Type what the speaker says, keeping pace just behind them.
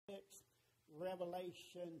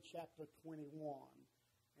Revelation chapter 21.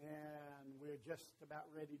 And we're just about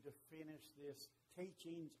ready to finish this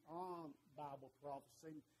teachings on Bible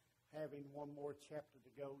prophecy, having one more chapter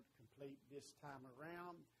to go to complete this time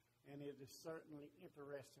around. And it is certainly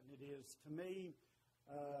interesting. It is, to me,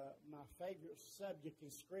 my favorite subject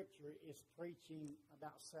in Scripture is preaching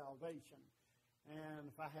about salvation. And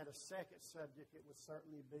if I had a second subject, it would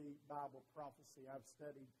certainly be Bible prophecy. I've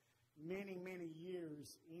studied many, many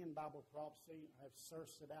years in Bible prophecy. I've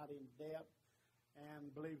searched it out in depth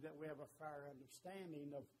and believe that we have a fair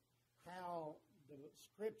understanding of how the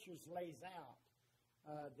Scriptures lays out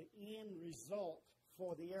the end result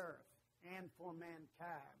for the earth and for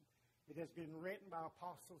mankind. It has been written by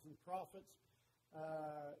apostles and prophets,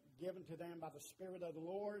 given to them by the Spirit of the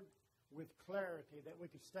Lord with clarity, that we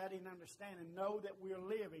can study and understand and know that we are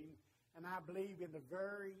living, and I believe, in the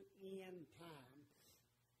very end time.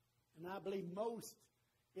 And I believe most,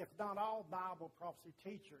 if not all, Bible prophecy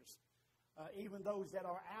teachers, even those that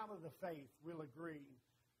are out of the faith, will agree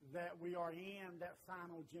that we are in that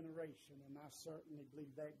final generation. And I certainly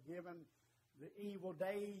believe that, given the evil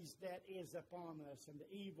days that is upon us and the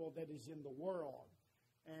evil that is in the world.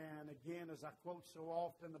 And again, as I quote so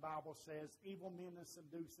often, the Bible says, evil men and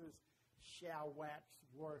seducers shall wax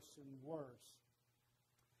worse and worse.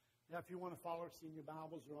 Now, if you want to follow us in your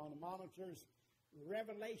Bibles or on the monitors,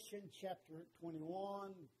 Revelation chapter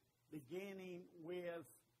 21, beginning with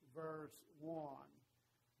verse 1.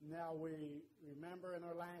 Now, we remember in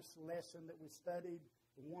our last lesson that we studied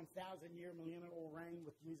the 1,000-year millennial reign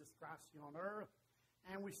with Jesus Christ here on earth.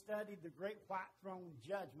 And we studied the great white throne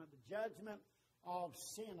judgment, the judgment of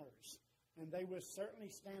sinners. And they will certainly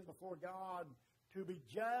stand before God to be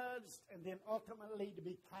judged and then ultimately to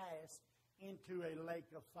be cast into a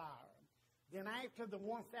lake of fire. Then after the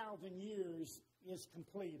 1,000 years is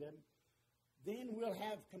completed, then we'll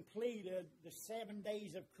have completed the 7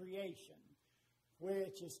 days of creation,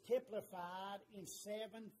 which is typified in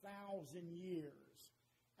 7,000 years.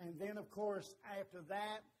 And then, of course, after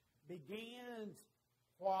that begins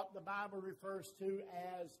what the Bible refers to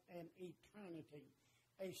as an eternity,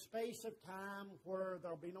 a space of time where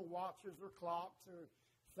there'll be no watches or clocks or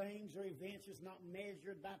things or events is not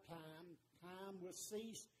measured by time. Time will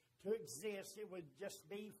cease to exist. It would just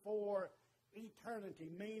be for eternity,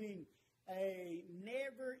 meaning a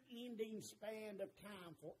never-ending span of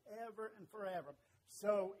time, forever and forever.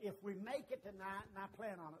 So if we make it tonight, and I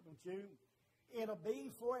plan on it, don't you? It'll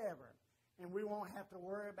be forever. And we won't have to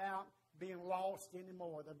worry about being lost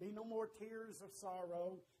anymore. There'll be no more tears of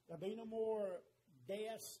sorrow. There'll be no more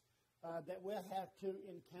deaths that we'll have to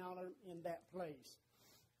encounter in that place.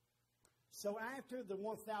 So after the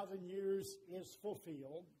 1,000 years is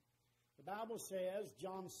fulfilled, the Bible says,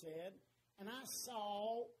 John said, and I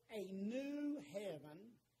saw a new heaven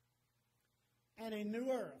and a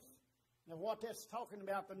new earth. Now what that's talking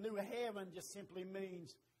about, the new heaven, just simply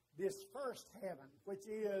means this first heaven, which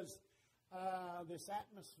is this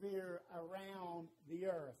atmosphere around the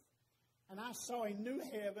earth. And I saw a new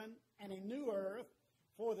heaven and a new earth,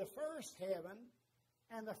 for the first heaven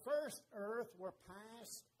and the first earth were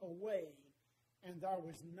passed away, and there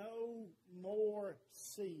was no more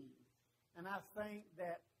sea. And I think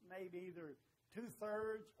that maybe either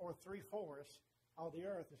 2/3 or 3/4 of the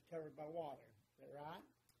earth is covered by water. Is that right?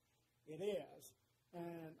 It is.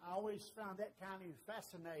 And I always found that kind of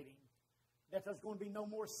fascinating, that there's going to be no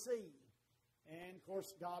more sea. And, of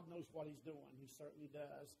course, God knows what He's doing. He certainly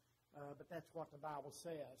does. But that's what the Bible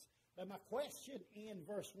says. But my question in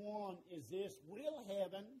verse 1 is this: will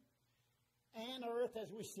heaven and earth as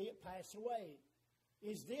we see it pass away?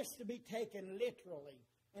 Is this to be taken literally?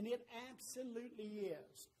 And it absolutely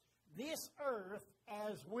is. This earth,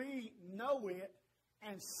 as we know it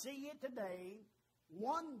and see it today,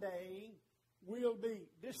 one day will be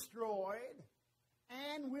destroyed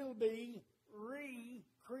and will be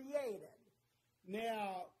recreated.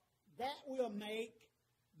 Now, that will make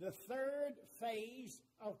the third phase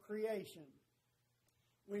of creation.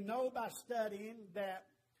 We know by studying that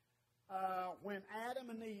when Adam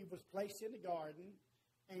and Eve was placed in the garden,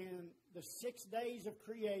 and the 6 days of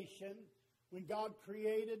creation, when God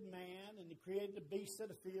created man, and He created the beasts of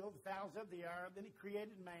the field, the fowls of the air, then He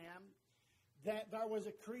created man, that there was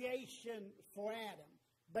a creation for Adam.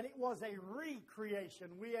 But it was a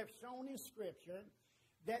recreation. We have shown in Scripture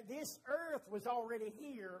that this earth was already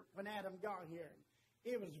here when Adam got here.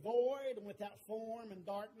 It was void and without form, and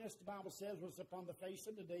darkness, the Bible says, was upon the face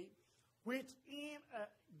of the deep, which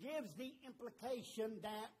gives the implication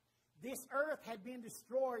that this earth had been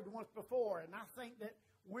destroyed once before. And I think that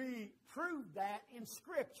we proved that in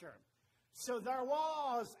Scripture. So there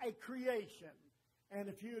was a creation. And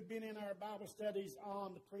if you had been in our Bible studies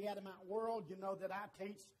on the pre-Adamite world, you know that I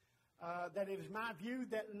teach that it is my view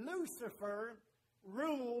that Lucifer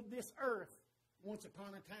ruled this earth once upon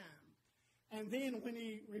a time. And then when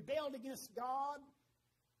he rebelled against God,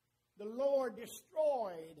 the Lord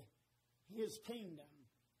destroyed his kingdom,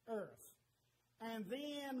 earth. And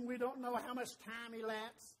then we don't know how much time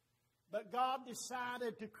elapsed, but God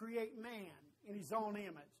decided to create man in his own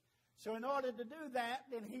image. So in order to do that,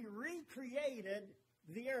 then he recreated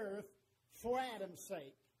the earth for Adam's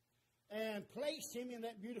sake and placed him in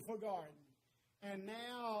that beautiful garden. And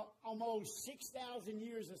now almost 6,000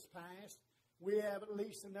 years has passed. We have at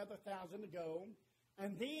least another 1,000 to go.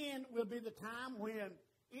 And then will be the time when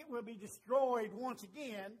it will be destroyed once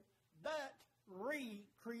again, but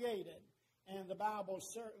recreated. And the Bible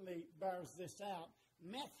certainly bears this out.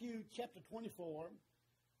 Matthew chapter 24,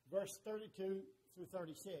 verse 32 through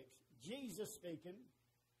 36. Jesus speaking.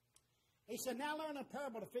 He said, now learn a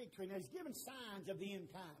parable of the fig tree. Now he's giving signs of the end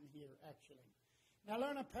time here, actually. Now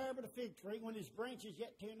learn a parable of the fig tree. When his branches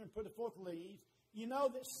yet tender and put forth leaves, you know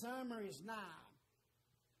that summer is nigh.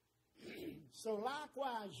 So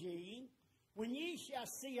likewise ye, when ye shall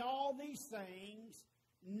see all these things,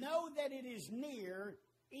 know that it is near,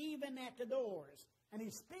 even at the doors. And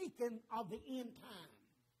he's speaking of the end time.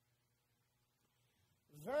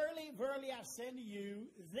 Verily, verily, I say unto you,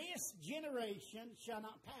 this generation shall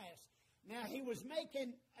not pass. Now, he was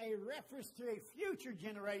making a reference to a future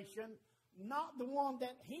generation, not the one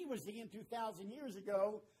that he was in 2,000 years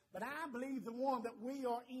ago, but I believe the one that we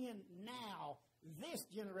are in now, this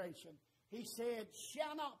generation. He said,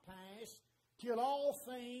 shall not pass till all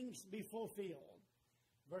things be fulfilled.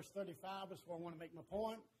 Verse 35 is where I want to make my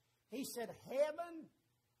point. He said, heaven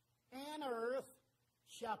and earth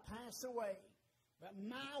shall pass away, but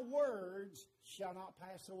my words shall not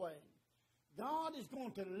pass away. God is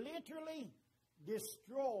going to literally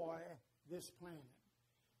destroy this planet.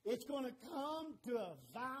 It's going to come to a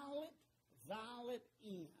violent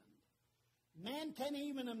end. Man can't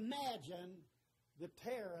even imagine the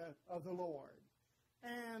terror of the Lord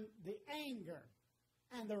and the anger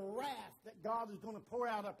and the wrath that God is going to pour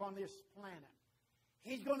out upon this planet.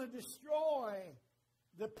 He's going to destroy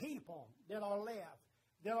the people that are left,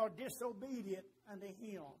 that are disobedient unto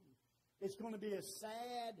Him. It's going to be a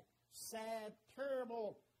sad,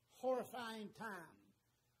 terrible, horrifying time.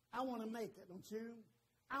 I want to make it, don't you?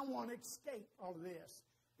 I want to escape all of this.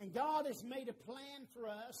 And God has made a plan for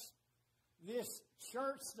us, this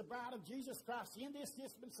church, the bride of Jesus Christ, in this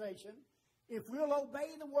dispensation. If we'll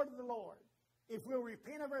obey the word of the Lord, if we'll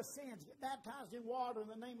repent of our sins, get baptized in water in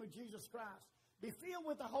the name of Jesus Christ, be filled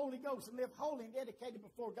with the Holy Ghost and live holy and dedicated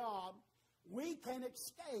before God, we can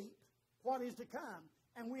escape what is to come.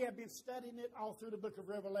 And we have been studying it all through the book of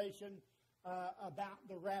Revelation about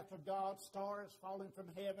the wrath of God, stars falling from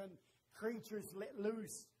heaven, creatures let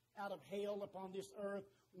loose out of hell upon this earth,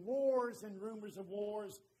 wars and rumors of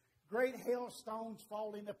wars, great hailstones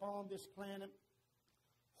falling upon this planet,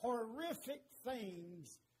 horrific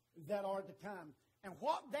things that are to come. And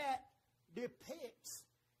what that depicts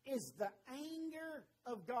is the anger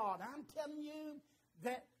of God. I'm telling you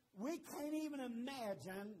that we can't even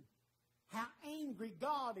imagine how angry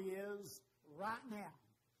God is right now.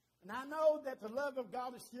 And I know that the love of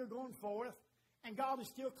God is still going forth, and God is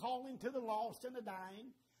still calling to the lost and the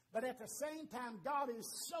dying. But at the same time, God is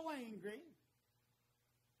so angry.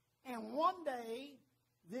 And one day,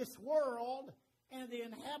 this world and the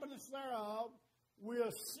inhabitants thereof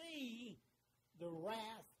will see the wrath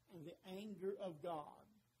and the anger of God.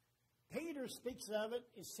 Peter speaks of it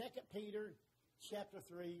in 2 Peter chapter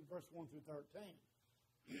 3, verse 1 through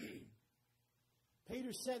 13.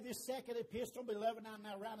 Peter said, this second epistle, beloved, I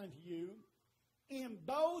now write unto you, in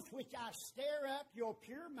both which I stir up your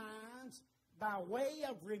pure minds by way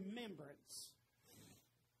of remembrance,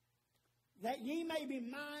 that ye may be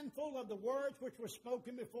mindful of the words which were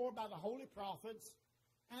spoken before by the holy prophets,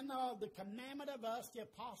 and of the commandment of us, the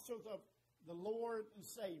apostles of the Lord and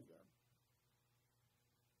Savior.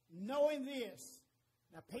 Knowing this,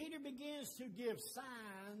 now Peter begins to give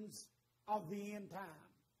signs of the end time.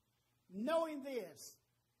 Knowing this,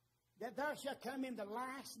 that there shall come in the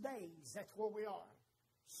last days, that's where we are,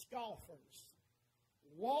 scoffers,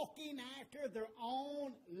 walking after their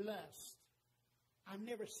own lust. I've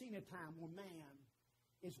never seen a time when man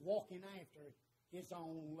is walking after his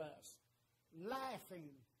own lust, laughing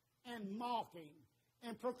and mocking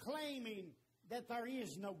and proclaiming that there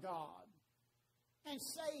is no God, and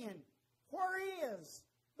saying, where is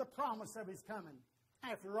the promise of his coming?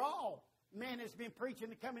 After all, man has been preaching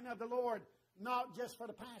the coming of the Lord not just for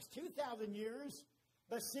the past 2,000 years,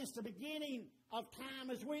 but since the beginning of time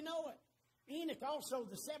as we know it. Enoch also,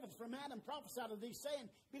 the seventh from Adam, prophesied of these, saying,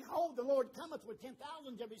 Behold, the Lord cometh with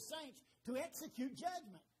 10,000s of his saints to execute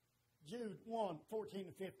judgment. Jude 1, 14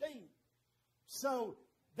 and 15. So,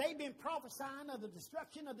 they've been prophesying of the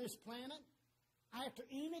destruction of this planet. After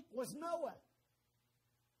Enoch was Noah.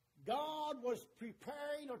 God was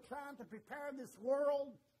preparing or trying to prepare this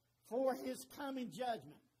world for his coming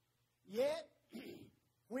judgment. Yet,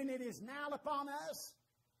 when it is now upon us,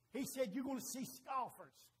 he said, you're going to see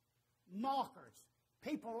scoffers, mockers,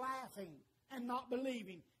 people laughing and not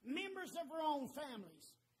believing. Members of our own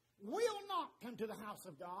families will not come to the house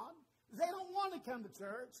of God. They don't want to come to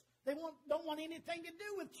church. They don't want anything to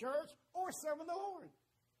do with church or serving the Lord.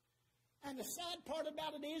 And the sad part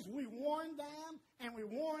about it is we warn them, and we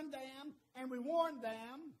warn them, and we warn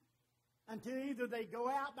them until either they go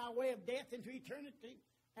out by way of death into eternity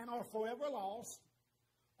and are forever lost,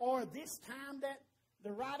 or this time that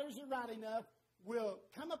the writers are writing of will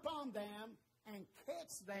come upon them and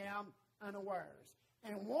catch them unawares.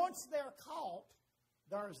 And once they're caught,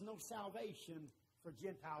 there is no salvation for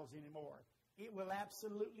Gentiles anymore. It will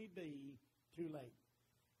absolutely be too late.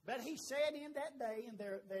 But he said in that day, and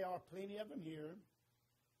there are plenty of them here,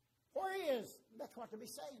 that's what to be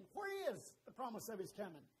saying, where is the promise of his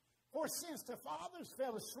coming? For since the fathers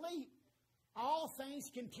fell asleep, all things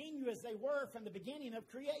continue as they were from the beginning of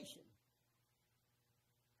creation.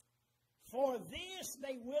 For this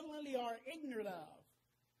they willingly are ignorant of,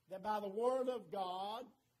 that by the word of God,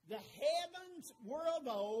 the heavens were of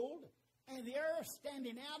old, and the earth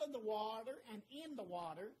standing out of the water and in the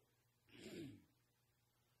water,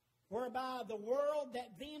 whereby the world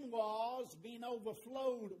that then was, being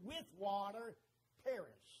overflowed with water,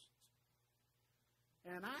 perished.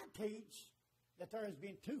 And I teach that there has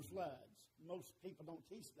been 2 floods. Most people don't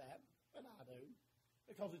teach that, but I do,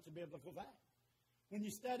 because it's a biblical fact. When you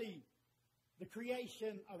study the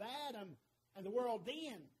creation of Adam and the world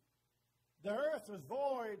then, the earth was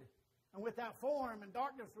void and without form, and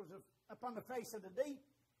darkness was upon the face of the deep,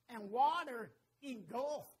 and water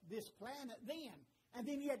engulfed this planet then. And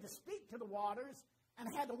then he had to speak to the waters and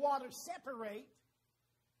had the waters separate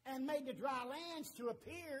and made the dry lands to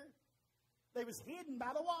appear. They was hidden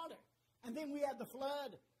by the water. And then we had the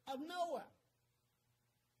flood of Noah.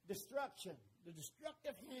 Destruction. The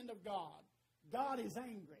destructive hand of God. God is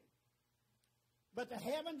angry. But the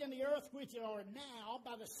heavens and the earth which are now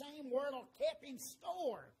by the same word are kept in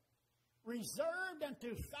store, reserved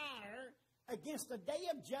unto fire against the day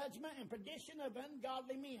of judgment and perdition of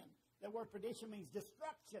ungodly men. The word perdition means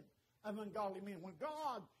destruction of ungodly men. When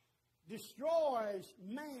God destroys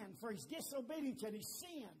man for his disobedience and his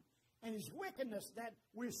sin and his wickedness that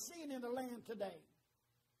we're seeing in the land today.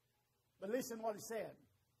 But listen what he said.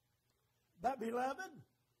 But beloved,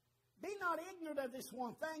 be not ignorant of this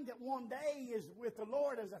one thing, that one day is with the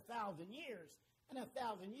Lord as 1,000 years, and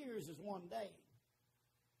 1,000 years is one day.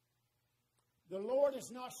 The Lord is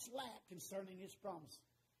not slack concerning his promise.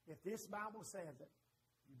 If this Bible says it,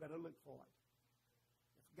 you better look for it.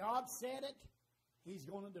 If God said it, he's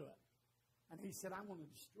going to do it. And he said, I'm going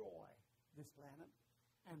to destroy this planet.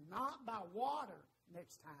 And not by water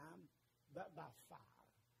next time, but by fire.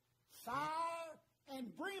 Fire and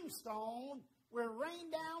brimstone will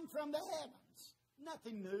rain down from the heavens.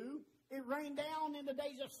 Nothing new. It rained down in the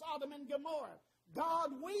days of Sodom and Gomorrah. God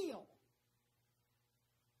will.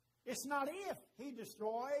 It's not if he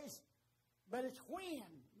destroys, but it's when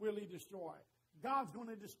will he destroy. God's going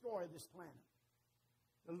to destroy this planet.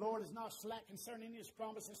 The Lord is not slack concerning his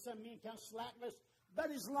promise, as some men count slackness,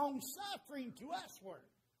 but is long-suffering to usward,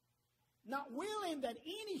 not willing that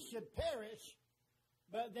any should perish,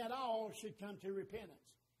 but that all should come to repentance.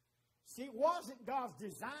 See, it wasn't God's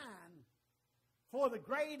design for the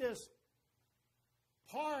greatest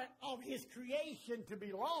part of his creation to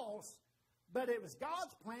be lost, but it was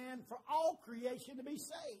God's plan for all creation to be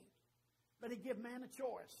saved. But he gave man a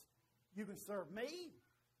choice. You can serve me,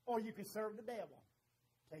 or you can serve the devil.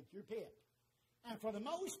 Take your pick. And for the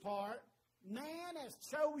most part, man has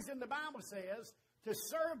chosen, the Bible says, to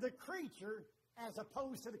serve the creature as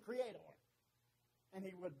opposed to the Creator. And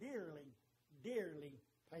he will dearly, dearly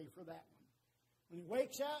pay for that one. When he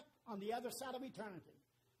wakes up on the other side of eternity,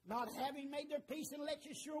 not having made their peace and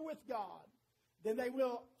election sure with God, then they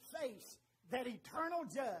will face that eternal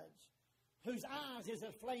judge, whose eyes is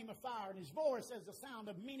a flame of fire, and his voice as the sound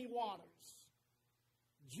of many waters,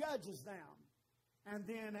 judges them, and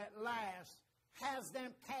then at last has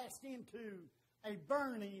them cast into a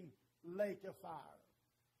burning lake of fire.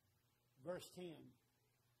 Verse 10.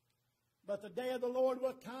 But the day of the Lord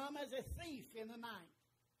will come as a thief in the night,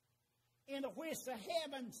 in which the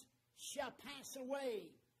heavens shall pass away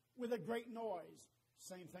with a great noise,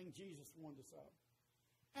 Same thing Jesus warned us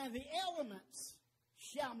of. And the elements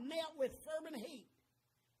shall melt with fervent heat.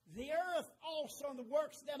 The earth also and the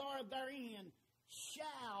works that are therein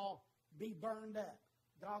shall be burned up.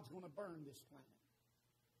 God's going to burn this planet.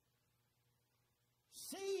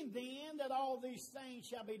 Seeing then that all these things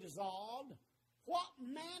shall be dissolved, what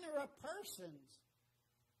manner of persons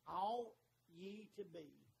ought ye to be?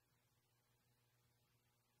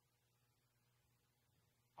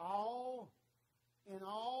 In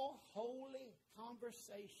all holy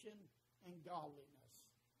conversation and godliness.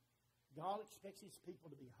 God expects His people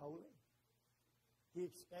to be holy. He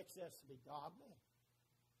expects us to be godly.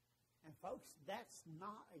 And folks, that's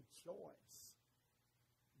not a choice.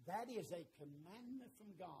 That is a commandment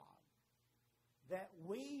from God that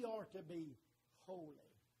we are to be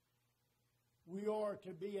holy. We are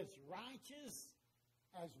to be as righteous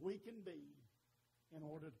as we can be in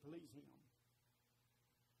order to please Him.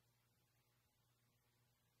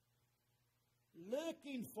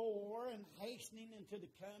 Looking for and hastening into the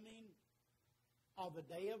coming of the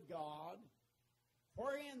day of God,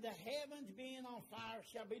 wherein the heavens being on fire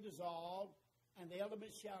shall be dissolved, and the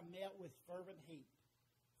elements shall melt with fervent heat.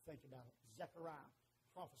 Think about it. Zechariah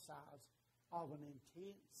prophesies of an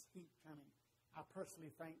intense heat coming. I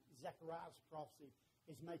personally think Zechariah's prophecy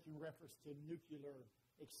is making reference to nuclear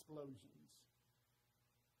explosions.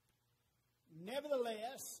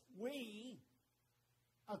 Nevertheless, we,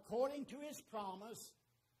 according to His promise,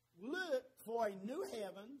 look for a new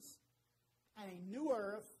heavens and a new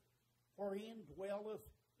earth wherein dwelleth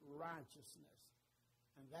righteousness.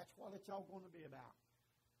 And that's what it's all going to be about.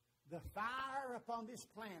 The fire upon this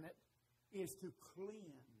planet is to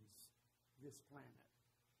cleanse this planet.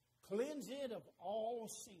 Cleanse it of all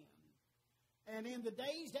sin. And in the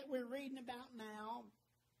days that we're reading about now,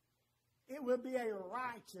 it will be a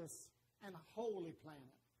righteous and holy planet.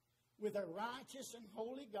 With a righteous and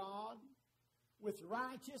holy God, with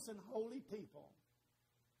righteous and holy people,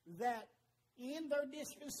 that in their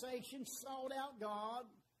dispensation sought out God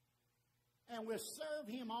and will serve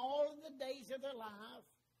Him all of the days of their life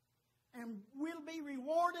and will be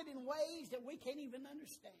rewarded in ways that we can't even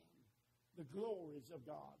understand the glories of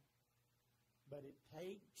God. But it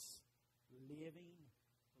takes living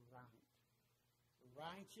right,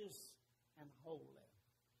 righteous and holy,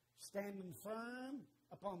 standing firm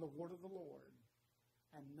upon the word of the Lord,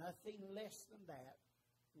 and nothing less than that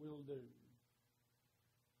will do.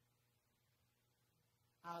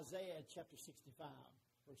 Isaiah chapter 65,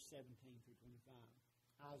 verse 17 through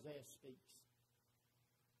 25. Isaiah speaks.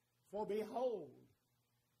 For behold,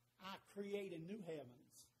 I create a new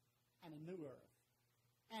heavens and a new earth,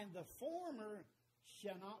 and the former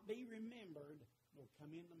shall not be remembered nor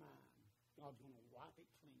come into mind. God's going to wipe it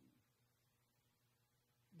clean.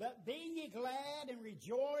 But be ye glad and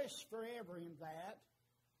rejoice forever in that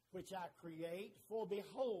which I create. For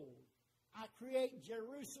behold, I create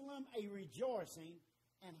Jerusalem a rejoicing,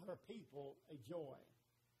 and her people a joy.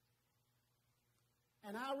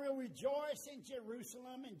 And I will rejoice in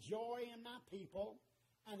Jerusalem and joy in my people,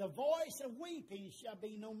 and the voice of weeping shall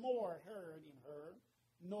be no more heard in her,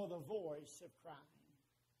 nor the voice of crying.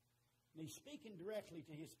 And He's speaking directly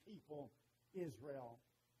to His people, Israel,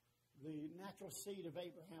 the natural seed of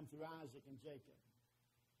Abraham through Isaac and Jacob.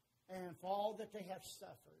 And for all that they have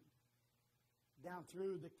suffered down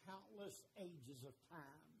through the countless ages of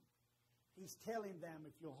time, He's telling them,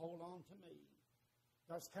 if you'll hold on to me,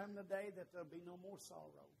 there's coming a day that there'll be no more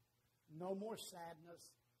sorrow, no more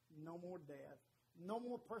sadness, no more death, no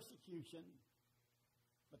more persecution,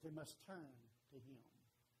 but they must turn to Him.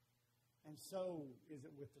 And so is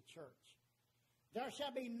it with the church. There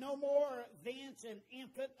shall be no more thence an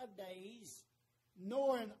infant of days,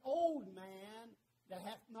 nor an old man that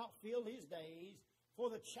hath not filled his days. For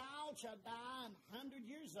the child shall die 100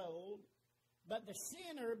 years old, but the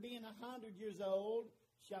sinner being 100 years old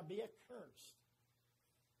shall be accursed.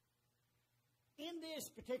 In these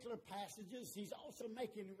particular passages, he's also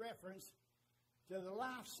making reference to the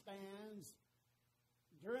lifespans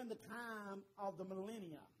during the time of the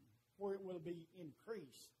millennium, where it will be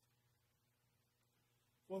increased.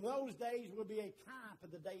 For those days will be a type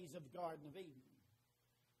of the days of the Garden of Eden.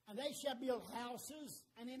 And they shall build houses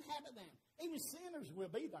and inhabit them. Even sinners will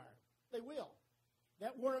be there. They will.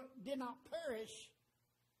 That did not perish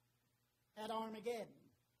at Armageddon,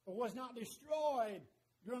 or was not destroyed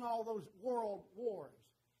during all those world wars.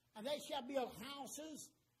 And they shall build houses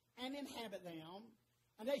and inhabit them,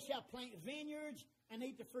 and they shall plant vineyards and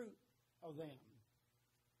eat the fruit of them.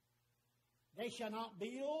 They shall not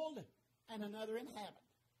build and another inhabit.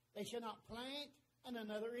 They shall not plant and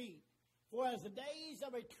another eat. For as the days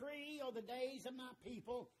of a tree or the days of my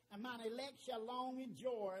people, and mine elect shall long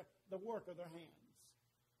enjoy the work of their hands.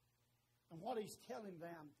 And what he's telling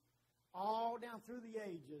them, all down through the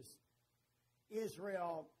ages,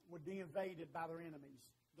 Israel would be invaded by their enemies.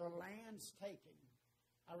 Their lands taken.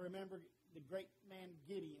 I remember the great man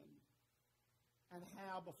Gideon, and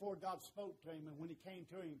how before God spoke to him, and when he came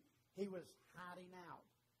to him, he was hiding out,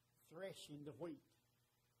 threshing the wheat,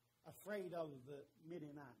 afraid of the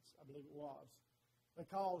Midianites, I believe it was,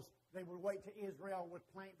 because they would wait till Israel would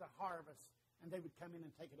plant the harvest, and they would come in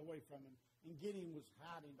and take it away from him. And Gideon was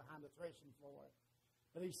hiding behind the threshing floor.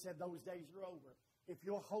 But he said, those days are over. If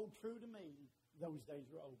you'll hold true to me, those days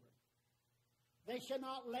are over. They shall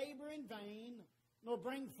not labor in vain, nor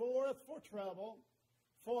bring forth for trouble,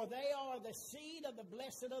 for they are the seed of the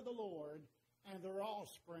blessed of the Lord, and their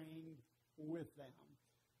offspring with them.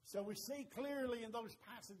 So we see clearly in those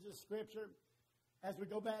passages of Scripture, as we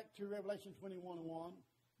go back to Revelation 21:1,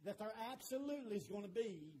 that there absolutely is going to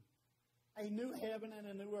be a new heaven and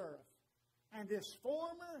a new earth. And this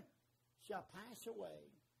former shall pass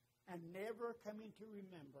away and never come into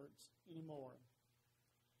remembrance anymore,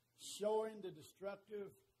 showing the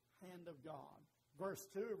destructive hand of God. Verse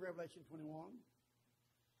 2 of Revelation 21.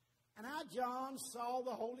 And I, John, saw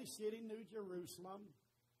the holy city, New Jerusalem,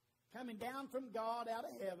 coming down from God out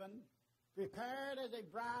of heaven, prepared as a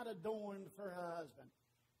bride adorned for her husband.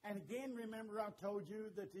 And again, remember I told you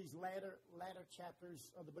that these latter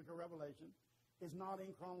chapters of the book of Revelation is not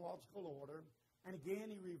in chronological order. And again,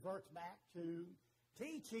 he reverts back to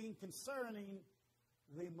teaching concerning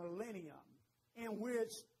the millennium, in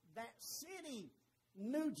which that city,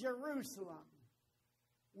 New Jerusalem,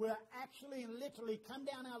 will actually and literally come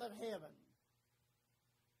down out of heaven.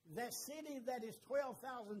 That city that is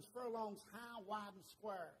 12,000 furlongs high, wide, and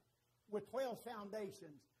square, with 12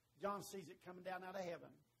 foundations, John sees it coming down out of heaven.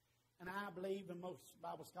 And I believe, and most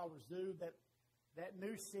Bible scholars do, that that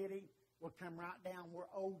new city will come right down where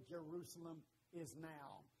old Jerusalem is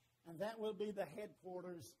now. And that will be the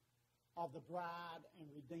headquarters of the bride and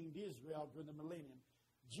redeemed Israel during the millennium.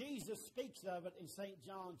 Jesus speaks of it in St.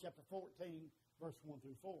 John chapter 14, verse 1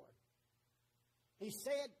 through 4. He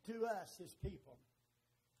said to us, his people,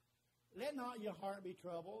 let not your heart be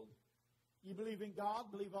troubled. You believe in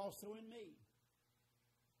God, believe also in me.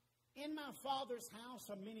 In my Father's house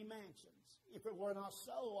are many mansions. If it were not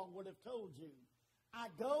so, I would have told you. I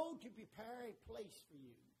go to prepare a place for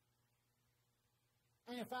you.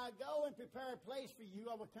 And if I go and prepare a place for you,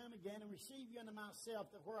 I will come again and receive you unto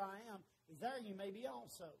myself, that where I am, there you may be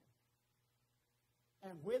also.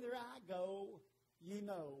 And whither I go, ye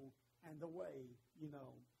know, and the way you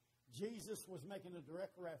know. Jesus was making a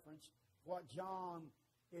direct reference to what John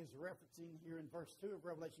is referencing here in verse 2 of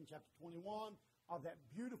Revelation chapter 21, of that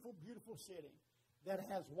beautiful, beautiful city that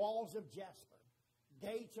has walls of jasper,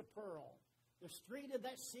 gates of pearl. The street of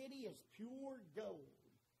that city is pure gold.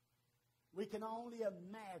 We can only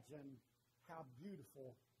imagine how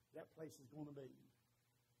beautiful that place is going to be.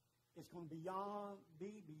 It's going to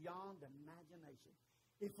be beyond imagination.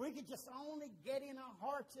 If we could just only get in our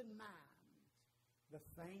hearts and minds the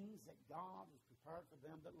things that God has prepared for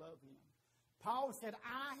them that love Him. Paul said,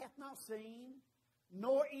 eye hath not seen,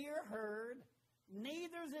 nor ear heard,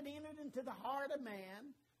 neither is it entered into the heart of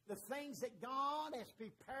man, the things that God has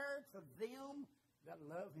prepared for them that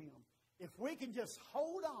love Him. If we can just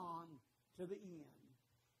hold on to the end,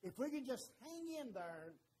 if we can just hang in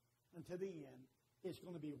there until the end, it's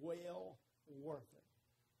going to be well worth it.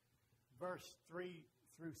 Verse 3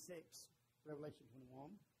 through 6, Revelation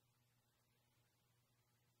 21.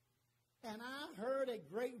 And I heard a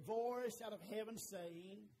great voice out of heaven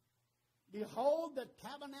saying, behold, the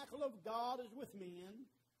tabernacle of God is with men,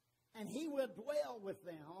 and He will dwell with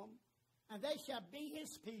them, and they shall be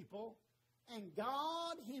His people, and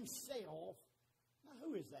God Himself, now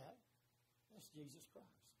who is that? That's Jesus Christ.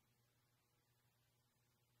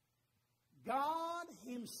 God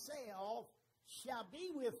Himself shall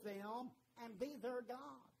be with them and be their God.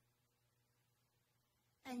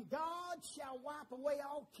 And God shall wipe away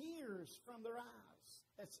all tears from their eyes.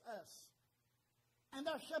 That's us. And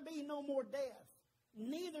there shall be no more death,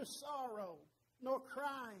 neither sorrow, nor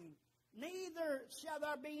crying, neither shall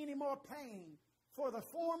there be any more pain, for the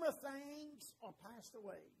former things are passed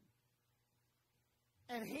away.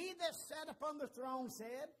 And He that sat upon the throne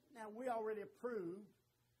said, now we already proved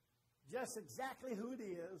just exactly who it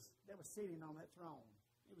is that was sitting on that throne.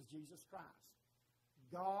 It was Jesus Christ,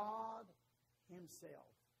 God Himself.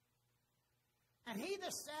 And He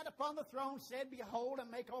that sat upon the throne said, behold, I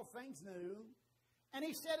make all things new. And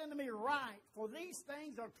He said unto me, write, for these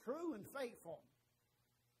things are true and faithful.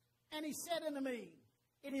 And He said unto me,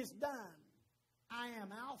 it is done. I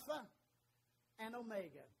am Alpha and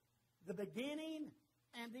Omega, the beginning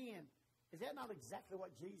and the end. Is that not exactly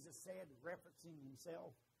what Jesus said, referencing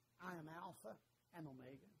himself? I am Alpha and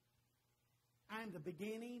Omega. I am the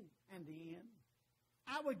beginning and the end.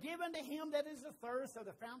 I will give unto him that is athirst of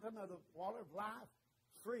the fountain of the water of life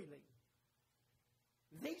freely.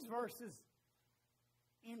 These verses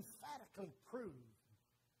emphatically prove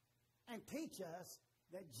and teach us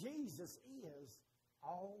that Jesus is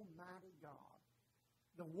Almighty God,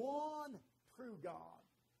 the one true God,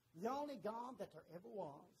 the only God that there ever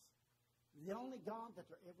was, the only God that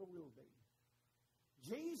there ever will be.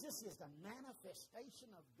 Jesus is the manifestation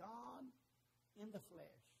of God in the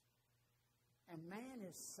flesh. And man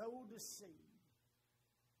is so deceived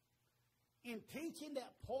in teaching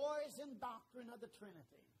that poison doctrine of the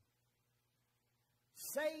Trinity,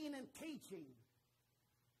 saying and teaching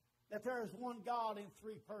that there is one God in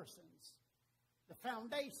three persons, the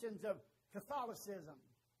foundations of Catholicism.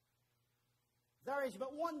 There is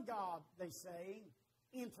but one God, they say,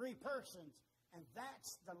 in three persons, and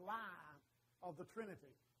that's the lie of the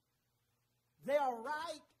Trinity. They are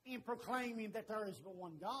right in proclaiming that there is but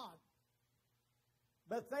one God,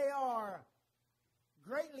 but they are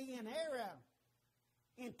greatly in error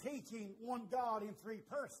in teaching one God in three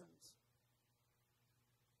persons.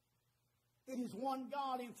 It is one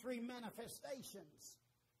God in three manifestations,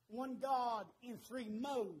 one God in three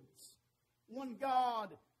modes, one God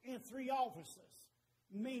in three offices,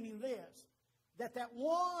 meaning this, that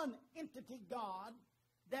one entity God,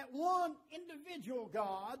 that one individual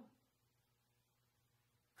God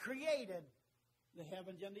created the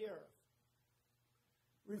heavens and the earth,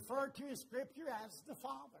 referred to in Scripture as the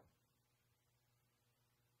Father.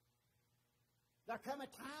 There come a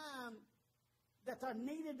time that there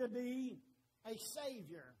needed to be a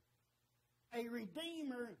Savior, a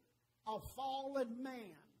Redeemer of fallen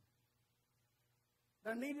man.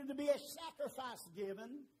 There needed to be a sacrifice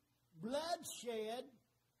given, blood shed,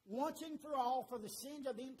 once and for all for the sins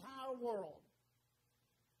of the entire world.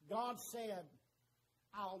 God said,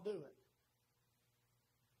 I'll do it.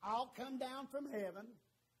 I'll come down from heaven.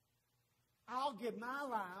 I'll give my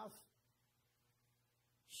life,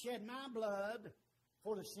 shed my blood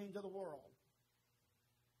for the sins of the world.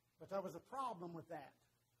 But there was a problem with that.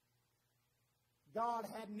 God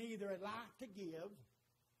had neither a life to give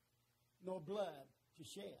nor blood to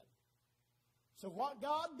shed. So what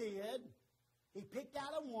God did, he picked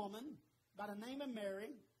out a woman by the name of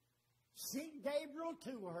Mary, sent Gabriel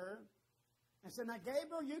to her, and said, now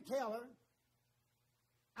Gabriel, you tell her,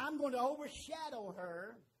 I'm going to overshadow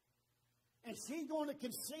her, and she's going to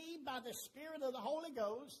conceive by the Spirit of the Holy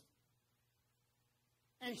Ghost,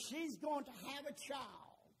 and she's going to have a child.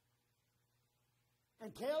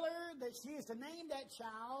 And tell her that she is to name that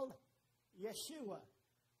child Yeshua.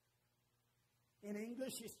 In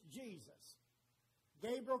English, it's Jesus.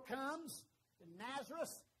 Gabriel comes to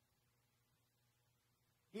Nazareth.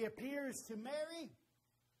 He appears to Mary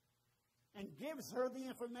and gives her the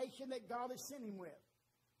information that God has sent him with.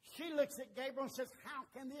 She looks at Gabriel and says, how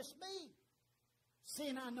can this be,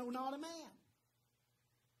 seeing I know not a man?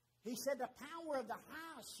 He said, the power of the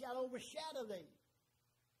highest shall overshadow thee.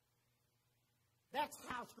 That's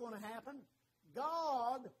how it's going to happen.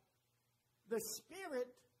 God, the Spirit,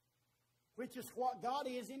 which is what God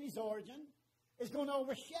is in his origin, is going to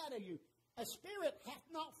overshadow you. A spirit hath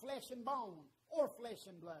not flesh and bone, or flesh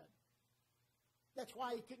and blood. That's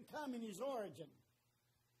why he couldn't come in his origin.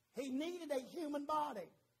 He needed a human body.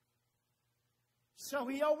 So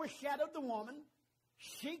he overshadowed the woman.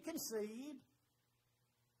 She conceived.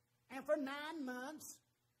 And for 9 months,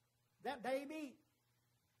 that baby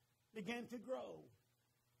began to grow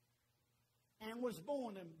and was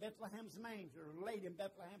born in Bethlehem's manger, laid in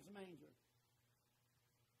Bethlehem's manger,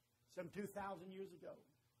 some 2,000 years ago.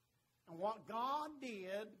 And what God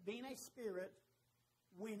did, being a spirit,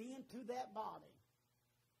 went into that body.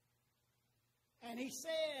 And he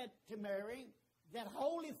said to Mary, that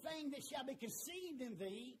holy thing that shall be conceived in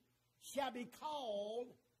thee shall be called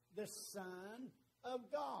the Son of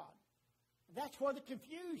God. That's where the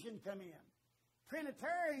confusion come in.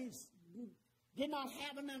 Trinitarians did not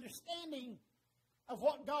have an understanding of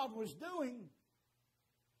what God was doing.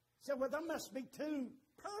 So, well, there must be two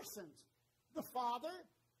persons. The Father,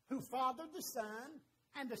 who fathered the Son,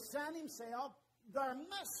 and the Son himself. There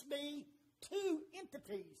must be two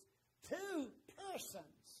entities, two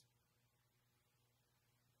persons.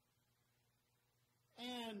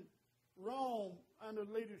 And Rome, under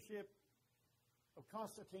the leadership of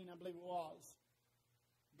Constantine, I believe it was,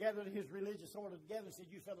 gathered his religious order together and said,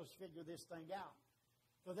 you fellows figure this thing out.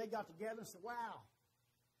 So they got together and said, wow,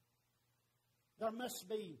 there must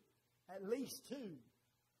be at least two.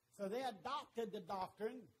 So they adopted the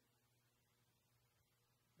doctrine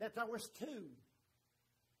that there was two.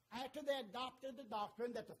 After they adopted the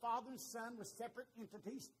doctrine that the Father and Son were separate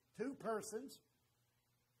entities, two persons,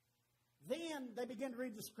 then they began to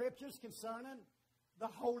read the Scriptures concerning the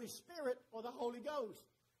Holy Spirit or the Holy Ghost.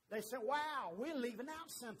 They said, wow, we're leaving out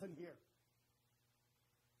something here.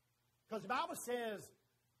 Because the Bible says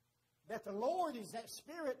that the Lord is that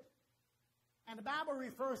Spirit, and the Bible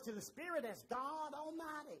refers to the Spirit as God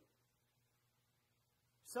Almighty.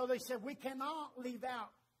 So they said, we cannot leave out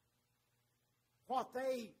what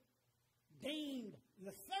they deemed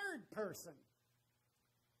the third person.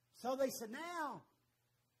 So they said, now,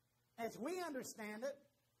 as we understand it,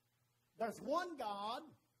 there's one God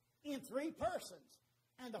in three persons.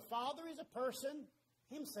 And the Father is a person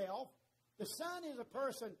himself, the Son is a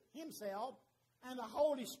person himself, and the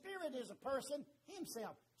Holy Spirit is a person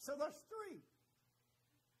himself. So there's three.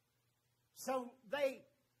 So they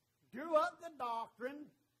drew up the doctrine,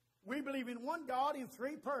 we believe in one God in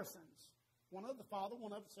three persons. One of the Father,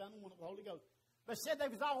 one of the Son, and one of the Holy Ghost. But said they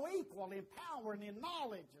was all equal in power and in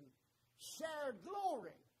knowledge and shared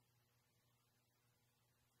glory,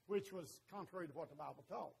 which was contrary to what the Bible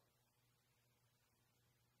taught.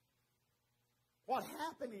 What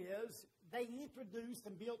happened is they introduced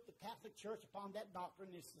and built the Catholic Church upon that doctrine.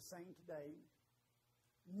 It's the same today.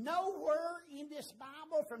 Nowhere in this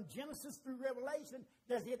Bible from Genesis through Revelation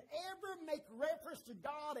does it ever make reference to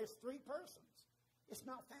God as three persons. It's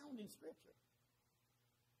not found in Scripture.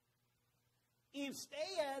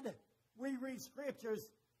 Instead, we read Scriptures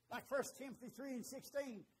like 1 Timothy 3 and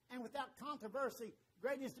 16, and without controversy,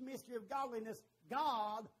 great is the mystery of godliness.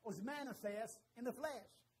 God was manifest in the flesh.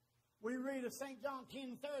 We read of St. John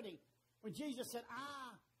 10:30, when Jesus said,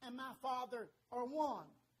 I and my Father are one.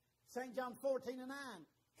 St. John 14 and 9,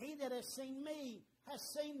 he that has seen me has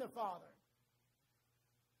seen the Father.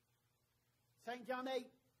 St. John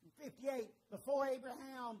 8:58, before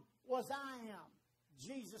Abraham was I am,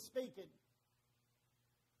 Jesus speaking.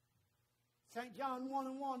 St. John 1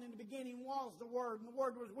 and 1, in the beginning was the Word, and the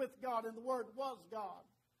Word was with God, and the Word was God.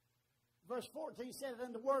 Verse 14 says,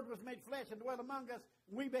 and the Word was made flesh and dwelt among us,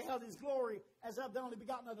 and we beheld his glory as of the only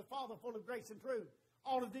begotten of the Father, full of grace and truth.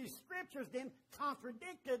 All of these Scriptures then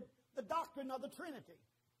contradicted the doctrine of the Trinity,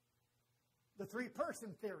 the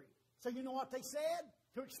three-person theory. So you know what they said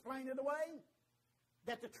to explain it away?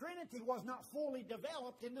 That the Trinity was not fully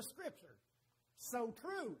developed in the Scripture. So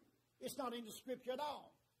true. It's not in the Scripture at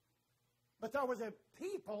all. But there was a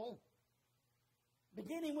people,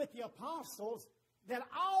 beginning with the apostles, that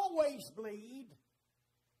always believed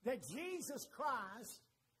that Jesus Christ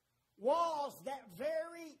was that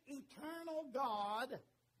very eternal God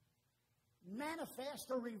manifest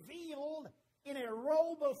or revealed in a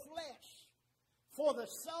robe of flesh for the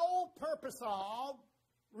sole purpose of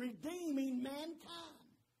redeeming mankind.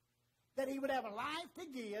 That he would have a life to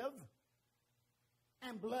give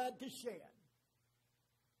and blood to shed.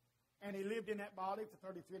 And he lived in that body for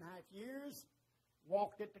 33 and a half years,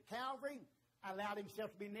 walked it to Calvary, allowed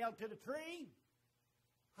himself to be nailed to the tree,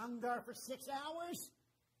 hung there for 6 hours.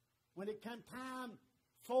 When it came time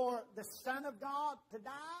for the Son of God to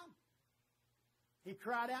die, he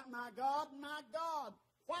cried out, my God,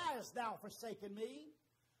 why hast thou forsaken me?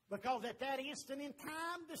 Because at that instant in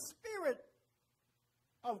time, the Spirit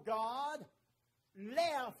of God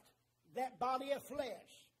left that body of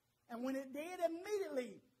flesh. And when it did,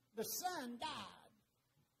 immediately the Son died.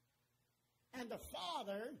 And the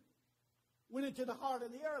Father went into the heart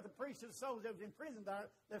of the earth. The priest of the souls that was imprisoned there,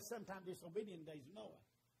 they're sometime disobedient in the days of Noah.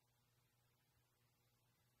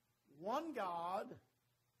 One God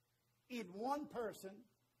in one person,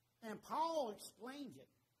 and Paul explains it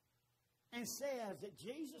and says that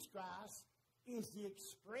Jesus Christ is the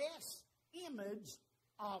express image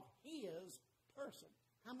of his person.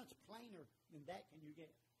 How much plainer than that can you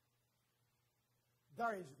get?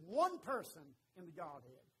 There is one person in the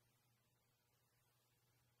Godhead,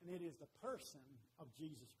 and it is the person of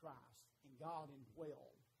Jesus Christ, and God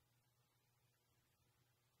indwelled.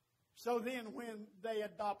 So then when they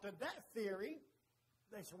adopted that theory,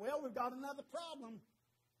 they said, well, we've got another problem.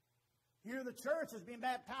 Here the church has been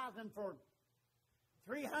baptizing for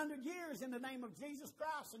 300 years in the name of Jesus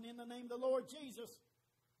Christ and in the name of the Lord Jesus.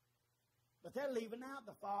 But they're leaving out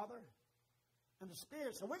the Father and the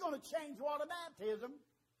Spirit. So we're going to change water baptism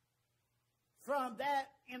from that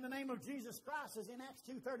in the name of Jesus Christ, as in Acts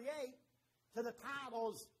 2:38, to the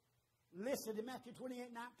titles listed in Matthew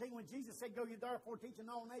 28:19, when Jesus said, go ye therefore teaching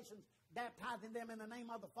all nations, baptizing them in the name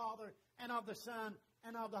of the Father and of the Son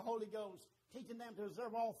and of the Holy Ghost, teaching them to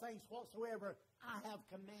observe all things whatsoever I have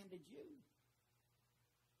commanded you.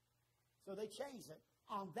 So they changed it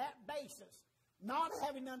on that basis. not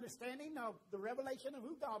having understanding of the revelation of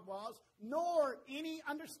who God was, nor any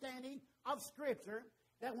understanding of Scripture,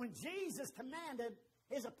 that when Jesus commanded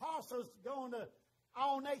his apostles to go into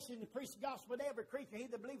all nations and preach the gospel to every creature, he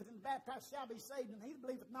that believeth and is baptized shall be saved, and he that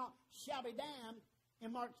believeth not shall be damned,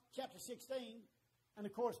 in Mark chapter 16. And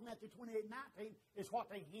of course, Matthew 28:19 is what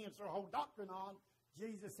they hinge their whole doctrine on.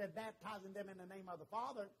 Jesus said, baptizing them in the name of the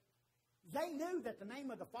Father. They knew that the name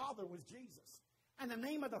of the Father was Jesus. And the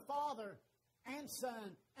name of the Father and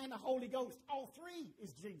Son and the Holy Ghost, all three,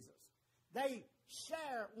 is Jesus. They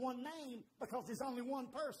share one name because there's only one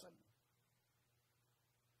person.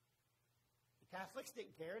 The Catholics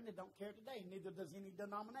didn't care, and they don't care today. Neither does any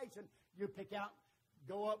denomination. You pick out,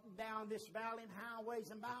 go up and down this valley and highways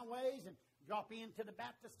and byways and drop into the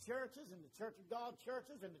Baptist churches and the Church of God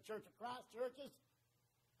churches and the Church of Christ churches,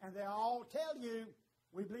 and they all tell you,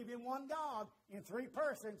 we believe in one God in three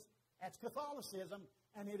persons. That's Catholicism,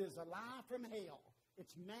 and it is a lie from hell.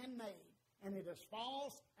 It's man-made, and it is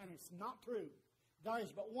false, and it's not true. There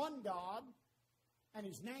is but one God, and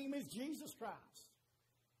his name is Jesus Christ.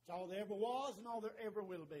 It's all there ever was and all there ever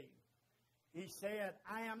will be. He said,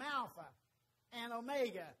 I am Alpha and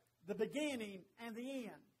Omega, the beginning and the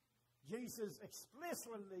end. Jesus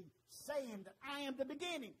explicitly saying that I am the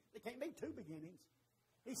beginning. There can't be two beginnings.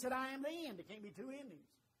 He said, I am the end. There can't be two endings.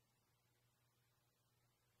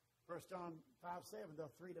 1 John 5:7, there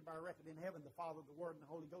are three that bear record in heaven, the Father, the Word, and the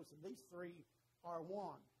Holy Ghost, and these three are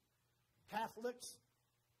one. Catholics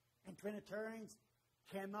and Trinitarians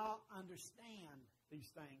cannot understand these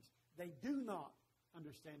things. They do not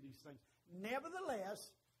understand these things.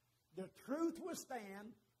 Nevertheless, the truth will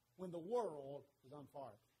stand when the world is on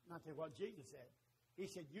fire. And I'll tell you what Jesus said. He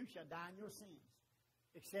said, you shall die in your sins.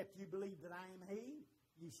 Except you believe that I am he,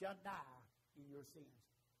 you shall die in your sins.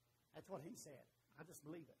 That's what he said. I just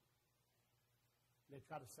believe it. They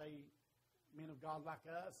try to say, men of God like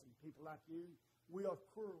us and people like you, we are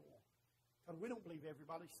cruel. Because we don't believe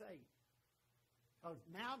everybody's saved. Because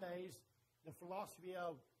nowadays, the philosophy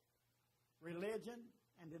of religion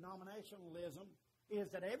and denominationalism is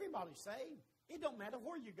that everybody's saved. It don't matter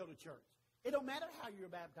where you go to church. It don't matter how you're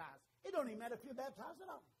baptized. It don't even matter if you're baptized at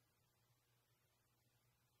all.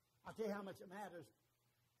 I'll tell you how much it matters.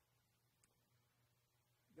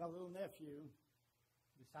 Got a little nephew,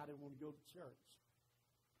 decided he wanted to go to church.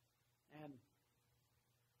 And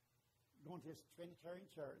going to this Trinitarian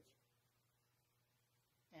church.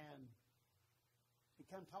 And he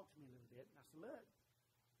come talk to me a little bit. And I said, look,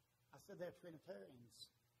 I said, they're Trinitarians.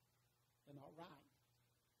 They're not right.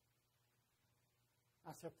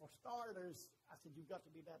 I said, for starters, I said, you've got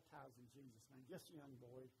to be baptized in Jesus' name. Just a young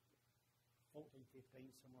boy, 14, 15,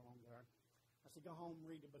 somewhere along there. I said, go home and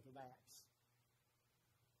read the book of Acts.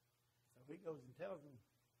 So he goes and tells him,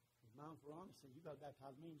 his mom, Ronnie, said, you've got to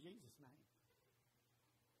baptize me in Jesus' name.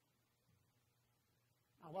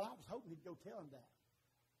 Now, well, I was hoping he'd go tell him that.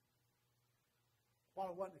 While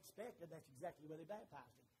I wasn't expected, that's exactly where they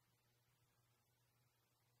baptized him.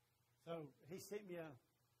 So he sent me a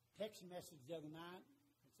text message the other night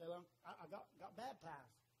and said, I got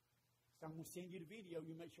baptized. So I'm going to send you the video.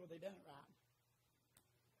 You make sure they done it right.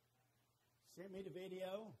 Sent me the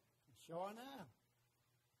video. And sure enough,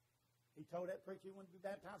 he told that preacher he wanted to be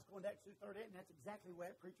baptized according to Acts 2:38, and that's exactly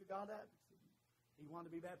where that preacher got up. He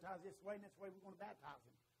wanted to be baptized this way, and that's the way we're going to baptize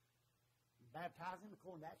him. Baptize him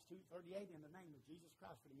according to Acts 2:38 in the name of Jesus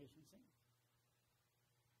Christ for the remission of sins.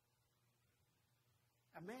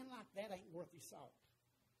 A man like that ain't worth his salt.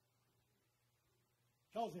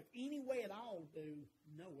 Because if any way at all do,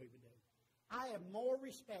 no way we do. I have more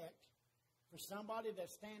respect for somebody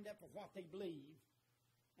that stand up for what they believe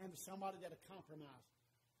and for somebody that will compromise.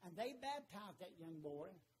 And they baptized that young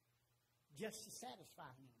boy just to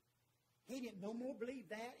satisfy him. He didn't no more believe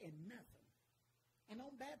that in nothing. And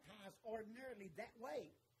don't baptize ordinarily that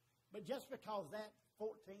way. But just because that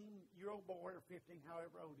 14-year-old boy or 15,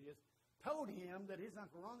 however old he is, told him that his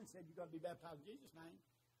Uncle Ronnie said, you've got to be baptized in Jesus' name,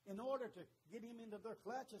 in order to get him into their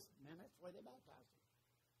clutches, man, that's the way they baptized him.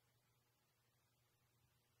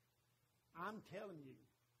 I'm telling you,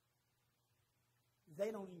 they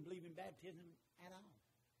don't even believe in baptism at all.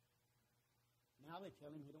 Now they tell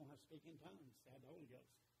him he don't have to speak in tongues to have the Holy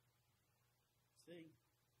Ghost. See?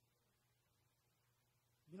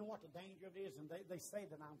 You know what the danger of it is? And they say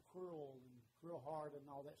that I'm cruel and cruel-hearted and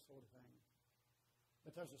all that sort of thing.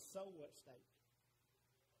 But there's a soul at stake.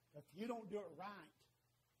 If you don't do it right,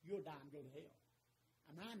 you'll die and go to hell.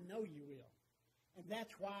 And I know you will. And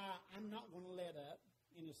that's why I'm not going to let up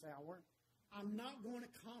in this hour. I'm not going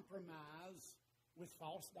to compromise with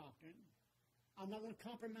false doctrine. I'm not going to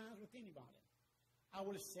compromise with anybody. I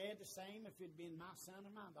would have said the same if it had been my son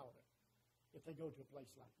or my daughter. if they go to a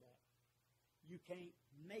place like that. You can't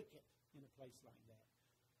make it in a place like that.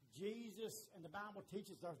 Jesus and the Bible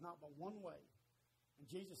teaches there's not but one way. And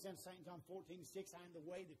Jesus said in St. John 14:6, I am the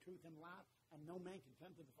way, the truth, and life, and no man can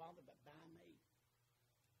come to the Father but by me.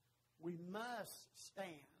 We must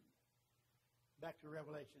stand. Back to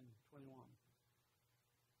Revelation 21.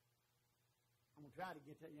 I'm going to try to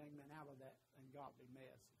get that young man out of that ungodly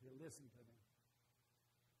mess if he'll listen to me.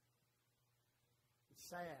 It's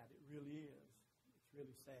sad. It really is. It's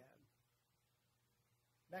really sad.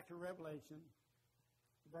 Back to Revelation,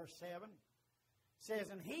 verse 7. Says,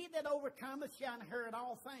 and he that overcometh shall inherit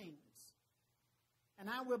all things, and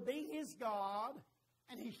I will be his God,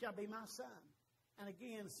 and he shall be my son. And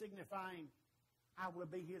again, signifying, I will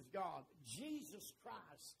be his God. Jesus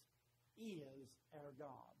Christ is our God.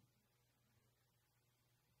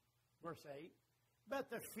 Verse 8.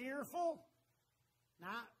 But the fearful,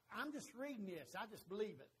 now I'm just reading this, I just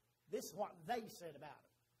believe it. This is what they said about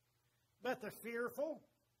it. But the fearful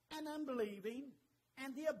and unbelieving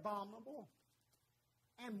and the abominable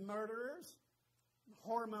and murderers, and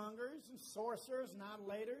whoremongers, and sorcerers, and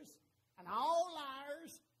idolaters, and all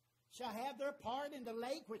liars shall have their part in the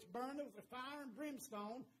lake which burneth with fire and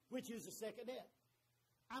brimstone, which is the second death.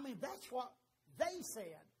 I mean, that's what they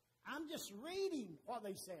said. I'm just reading what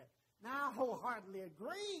they said. Now, I wholeheartedly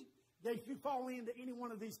agree that if you fall into any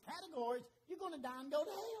one of these categories, you're going to die and go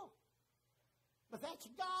to hell. But that's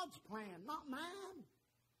God's plan, not mine.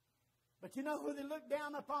 But you know who they look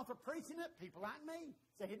down upon for preaching it? People like me.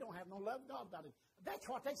 Say he don't have no love of God about it. That's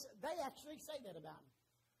what they say. They actually say that about me.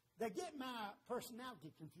 They get my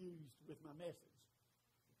personality confused with my message.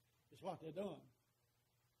 It's what they're doing.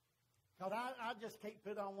 Because I just can't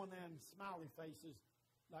put on one of them smiley faces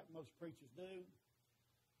like most preachers do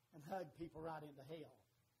and hug people right into hell.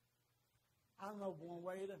 I don't know one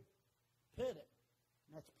way to put it,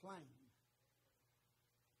 and that's plain.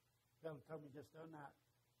 A fellow told me just the other night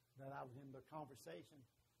that I was in the conversation.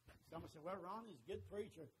 Someone said, well, Ronnie's a good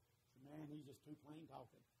preacher. I said, man, he's just too plain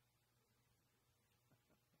talking.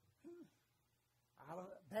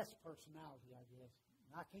 That's personality, I guess.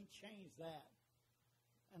 And I can't change that.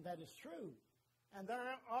 And that is true. And there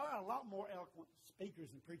are a lot more eloquent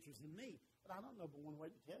speakers and preachers than me. But I don't know but one way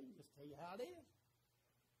to tell you. Just tell you how it is.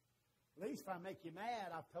 At least if I make you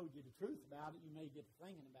mad, I've told you the truth about it. You may get to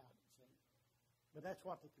thinking about it, see. But that's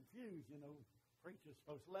what they confuse, you know. Preacher's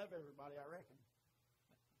supposed to love everybody, I reckon.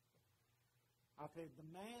 I'll tell you, the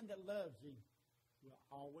man that loves you will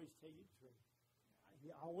always tell you the truth. He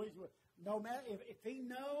always will. No matter if he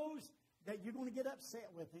knows that you're going to get upset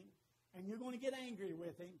with him and you're going to get angry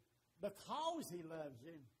with him because he loves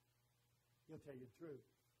you, he'll tell you the truth.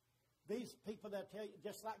 These people that tell you,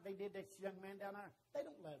 just like they did this young man down there, they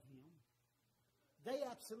don't love him. They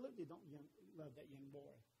absolutely don't love that young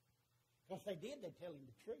boy. Because if they did, they'd tell him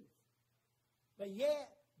the truth. But yet,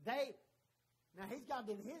 now he's got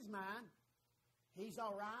it in his mind, he's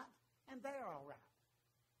all right, and they're all right.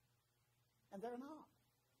 And they're not.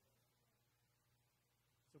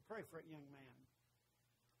 So pray for that young man.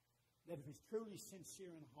 That if he's truly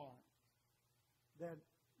sincere in heart, that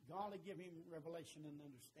God will give him revelation and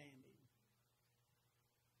understanding.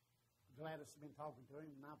 Gladys has been talking to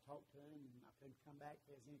him, and I've talked to him, and I can come back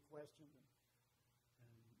if he has any questions,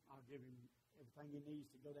 and I'll give him everything he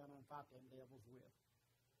needs to go down there and fight them devils with.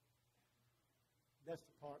 That's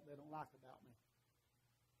the part they don't like about me.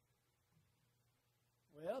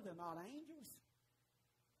 Well, they're not angels.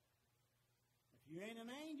 If you ain't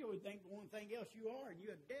an angel, we think one thing else you are, and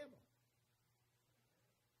you're a devil.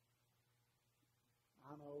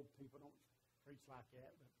 I know people don't preach like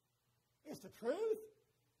that, but it's the truth.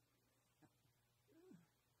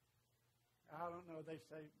 I don't know. They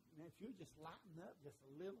say, man, if you just lighten up just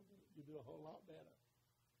a little bit, you do a whole lot better.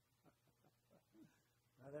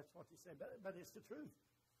 Now, that's what they say. But it's the truth.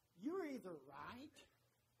 You're either right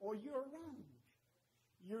or you're wrong.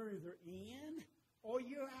 You're either in or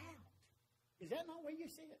you're out. Is that not where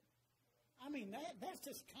you see it? I mean, that's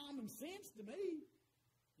just common sense to me,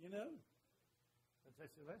 you know. But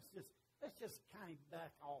they say, let's just kind of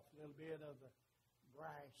back off a little bit of the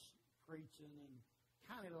brash preaching and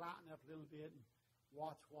kind of lighten up a little bit and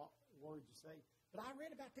watch what words you say. But I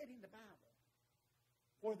read about that in the Bible,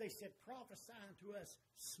 where they said, prophesying to us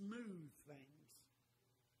smooth things.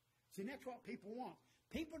 See, that's what people want.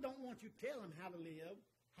 People don't want you to tell them how to live,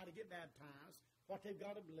 how to get baptized, what they've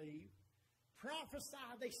got to believe. Prophesy,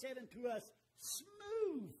 they said unto us,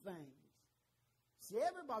 smooth things. See,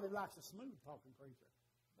 everybody likes a smooth-talking preacher.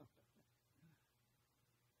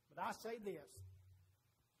 But I say this.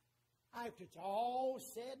 After it's all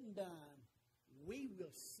said and done, we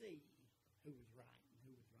will see who was right and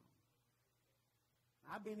who was wrong.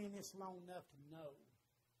 I've been in this long enough to know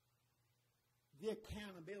the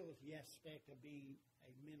accountability aspect of being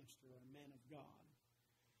a minister or a man of God.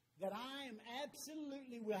 That I am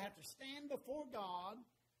absolutely will have to stand before God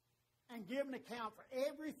and give an account for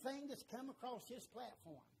everything that's come across His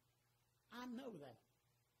platform. I know that.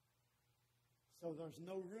 So there's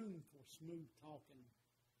no room for smooth talking,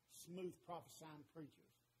 smooth prophesying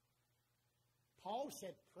preachers. Paul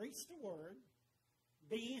said, preach the word,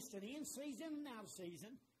 be instant in season and out of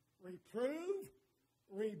season, reprove,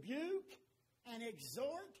 rebuke, and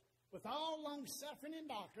exhort with all long suffering and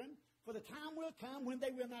doctrine, for the time will come when they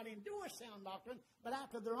will not endure sound doctrine, but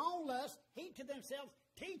after their own lust, heap to themselves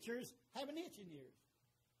teachers having itching ears.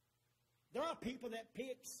 There are people that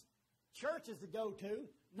picks churches to go to,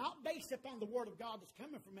 not based upon the Word of God that's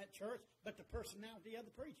coming from that church, but the personality of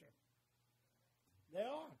the preacher. They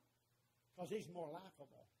are. Because he's more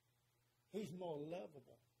likable. He's more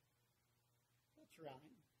lovable. That's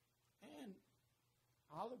right. And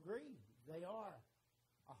I'll agree, they are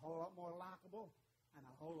a whole lot more likable and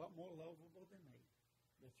a whole lot more lovable than me.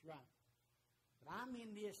 That's right. But I'm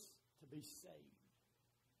in this to be saved.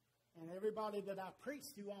 And everybody that I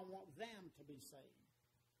preach to, I want them to be saved.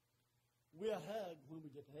 We'll hug when we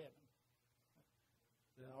get to heaven.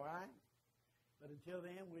 Is that all right? But until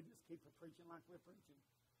then, we'll just keep preaching like we're preaching.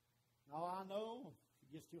 And all I know, if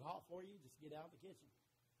it gets too hot for you, just get out of the kitchen.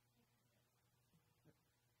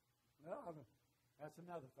 Well, that's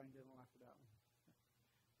another thing they don't like about me.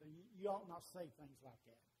 So you ought not say things like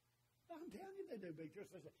that. I'm telling you they do, big church.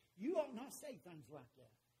 They say, you ought not say things like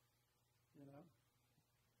that. You know?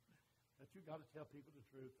 But you've got to tell people the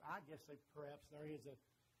truth. I guess perhaps there is a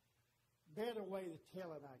better way to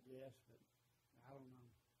tell it, I guess, but I don't know.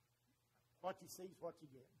 What you see is what you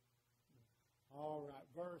get. All right,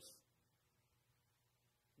 verse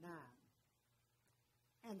 9.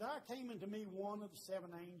 And there came unto me one of the seven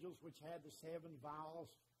angels which had the seven vials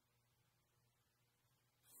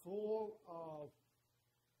full of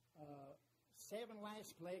seven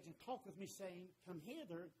last plagues, and talked with me, saying, Come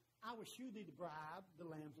hither, I will shew thee the bride, the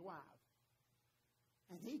Lamb's wife.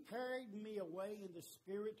 And he carried me away in the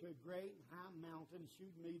spirit to a great and high mountain, and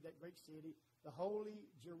shewed me that great city, the holy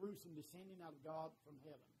Jerusalem, descending out of God from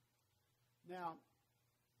heaven. Now,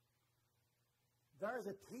 there's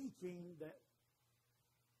a teaching that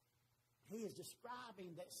he is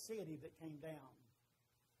describing that city that came down.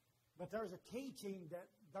 But there's a teaching that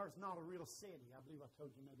there's not a real city. I believe I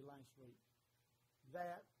told you maybe last week.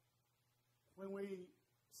 That when we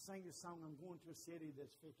sing the song, I'm going to a city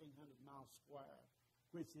that's 1,500 miles square,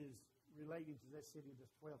 which is relating to that city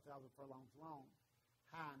that's 12,000 furlongs long,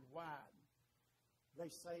 high and wide. They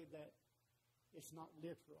say that it's not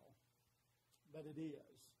literal, but it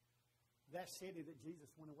is. That city that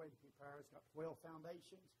Jesus went away to prepare has got 12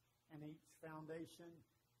 foundations, and each foundation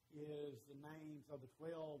is the names of the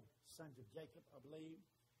 12 sons of Jacob, I believe.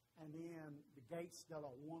 And then the gates got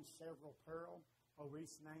a one several pearl. Over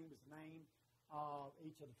each name is the name of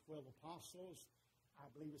each of the 12 apostles. I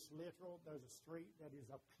believe it's literal. There's a street that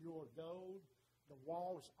is of pure gold. The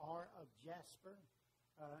walls are of jasper.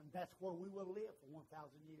 And that's where we will live for 1,000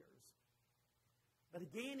 years. But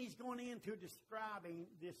again, he's going into describing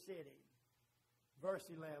this city. Verse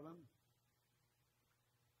 11.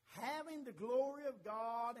 Having the glory of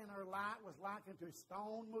God, and her light was likened to a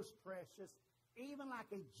stone most precious, even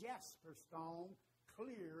like a jasper stone,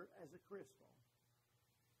 clear as a crystal.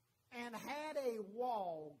 And had a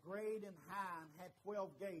wall great and high, and had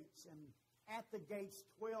 12 gates, and at the gates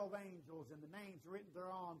 12 angels, and the names written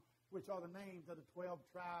thereon, which are the names of the 12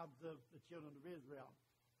 tribes of the children of Israel.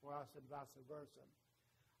 For I said vice versa.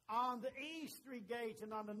 On the east 3 gates,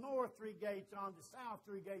 and on the north 3 gates, on the south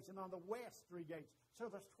 3 gates, and on the west 3 gates. So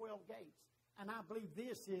there's 12 gates. And I believe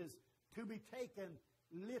this is to be taken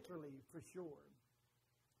literally for sure.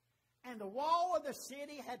 And the wall of the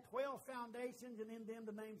city had 12 foundations, and in them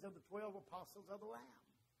the names of the 12 apostles of the Lamb.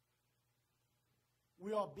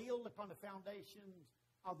 We are built upon the foundations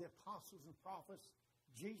of the apostles and prophets,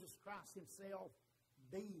 Jesus Christ himself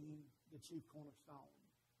being the chief cornerstone.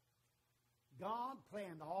 God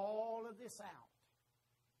planned all of this out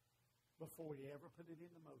before he ever put it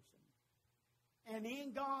into motion. And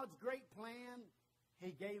in God's great plan,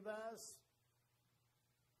 he gave us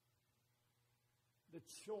the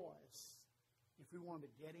choice if we wanted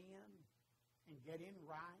to get in and get in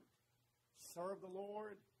right, serve the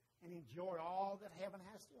Lord, and enjoy all that heaven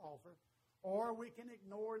has to offer, or we can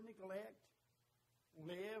ignore and neglect,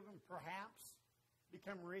 live and perhaps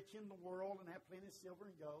become rich in the world and have plenty of silver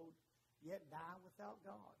and gold, yet die without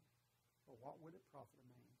God. For what would it profit a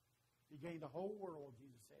man? He gained the whole world,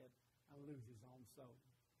 Jesus said, and lose his own soul.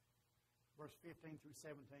 verse 15 through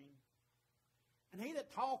 17. And he that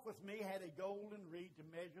talked with me had a golden reed to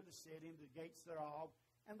measure the city and the gates thereof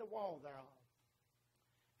and the wall thereof.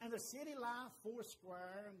 And the city lieth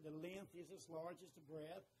foursquare, and the length is as large as the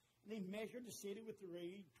breadth. And he measured the city with the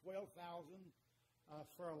reed, 12,000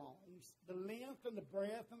 furlongs. The length and the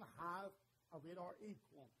breadth and the height of it are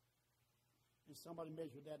equal. And somebody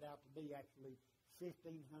measured that out to be actually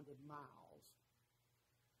 1,500 miles.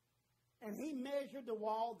 And he measured the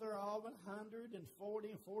wall thereof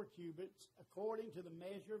 144 cubits, according to the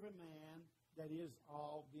measure of a man, that is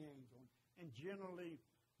of the angel. And generally,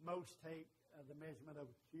 most take the measurement of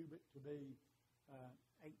a cubit to be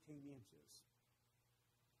 18 inches.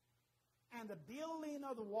 And the building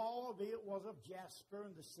of the wall of it was of jasper,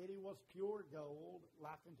 and the city was pure gold,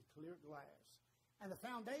 like unto clear glass. And the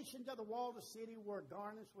foundations of the wall of the city were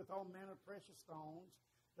garnished with all manner of precious stones.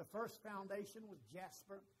 The first foundation was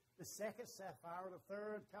jasper, the second sapphire, the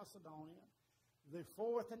third chalcedonian, the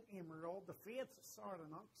fourth an emerald, the fifth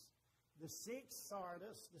sardonyx, the sixth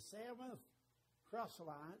sardis, the seventh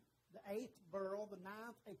chrysolite, the eighth beryl, the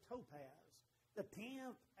ninth a topaz, the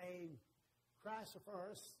 10th a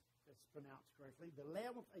chrysoprase, that's pronounced correctly, the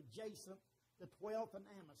 11th a jacinth, the 12th an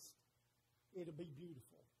amethyst. It'll be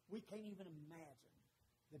beautiful. We can't even imagine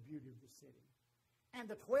the beauty of the city. And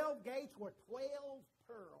the 12 gates were 12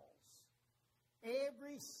 pearls.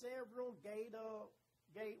 Every several gate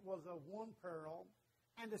was of one pearl,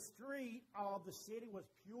 and the street of the city was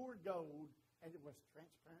pure gold, and it was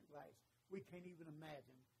transparent glass. We can't even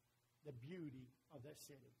imagine the beauty of that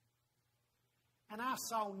city. And I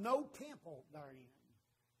saw no temple therein,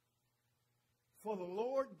 for the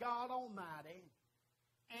Lord God Almighty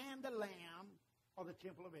and the Lamb are the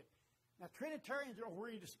temple of it. Now, Trinitarians will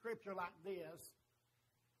read a scripture like this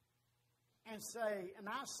and say, and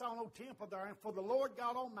I saw no temple therein, for the Lord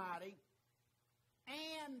God Almighty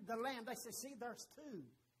and the Lamb. They say, see, there's two.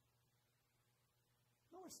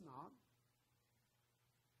 No, it's not.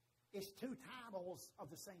 It's two titles of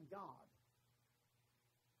the same God.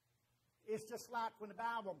 It's just like when the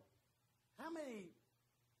Bible,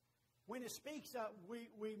 when it speaks of,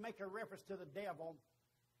 we make a reference to the devil,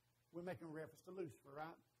 we're making a reference to Lucifer,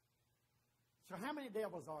 right? So how many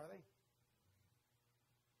devils are they?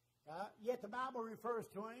 Yet the Bible refers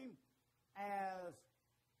to him as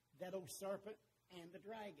that old serpent and the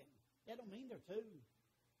dragon. That don't mean they're two.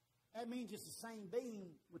 That means it's the same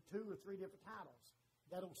being with two or three different titles.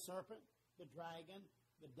 That old serpent, the dragon,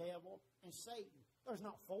 the devil, and Satan. There's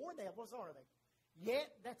not four devils, are they? Yet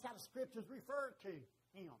that's how the scriptures refer to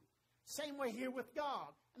him. Same way here with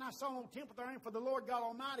God. And I saw no temple therein, for the Lord God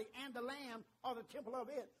Almighty and the Lamb are the temple of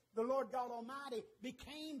it. The Lord God Almighty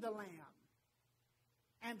became the Lamb.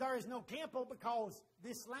 And there is no temple because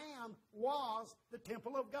this Lamb was the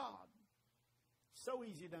temple of God. So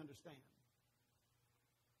easy to understand.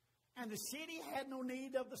 And the city had no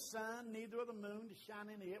need of the sun, neither of the moon to shine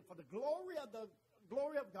in it, for the glory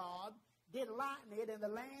of God did lighten it, and the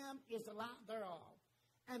Lamb is the light thereof.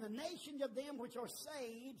 And the nations of them which are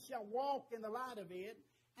saved shall walk in the light of it,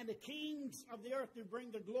 and the kings of the earth do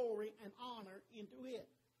bring the glory and honor into it.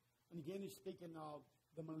 And again, he's speaking of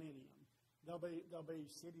the millennium. There'll be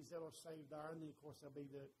cities that are saved there, and then, of course, there'll be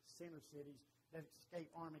the sinner cities that escape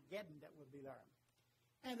Armageddon that will be there.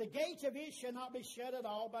 And the gates of it shall not be shut at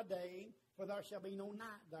all by day, for there shall be no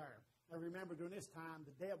night there. Now remember, during this time,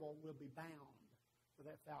 the devil will be bound for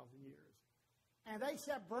that 1,000 years. And they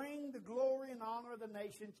shall bring the glory and honor of the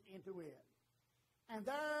nations into it. And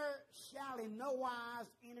there shall in no wise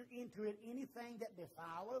enter into it anything that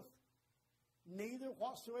defileth, neither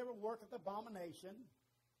whatsoever worketh abomination.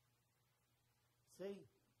 See,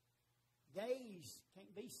 gays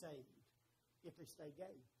can't be saved if they stay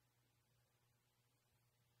gay.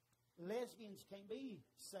 Lesbians can't be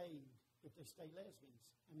saved if they stay lesbians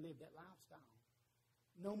and live that lifestyle.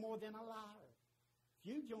 No more than a liar. If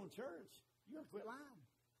you join church, you got to quit lying.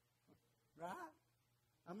 Right?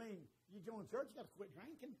 I mean, you join church, you got to quit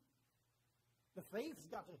drinking. The thief's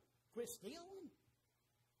got to quit stealing.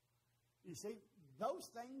 You see, those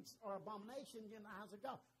things are abominations in the eyes of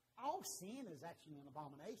God. All sin is actually an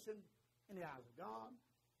abomination in the eyes of God.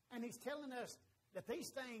 And he's telling us that these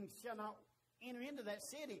things shall not enter into that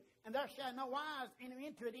city, and there shall no wise enter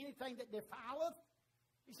into it anything that defileth.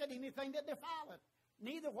 He said, anything that defileth.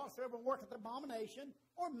 Neither whatsoever worketh abomination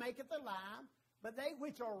or maketh a lie, but they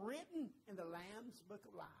which are written in the Lamb's book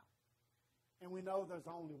of life. And we know there's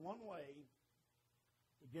only one way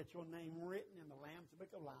to get your name written in the Lamb's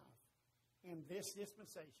book of life in this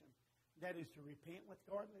dispensation. That is to repent with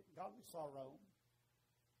godly sorrow,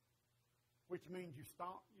 which means you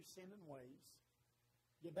stop your sinning ways,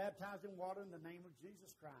 get baptized in water in the name of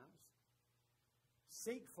Jesus Christ,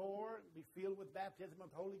 seek for, be filled with baptism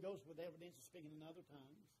of the Holy Ghost with evidence of speaking in other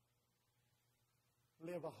tongues,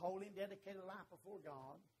 live a holy and dedicated life before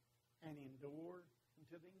God, and endure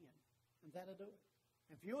until the end. And that'll do it.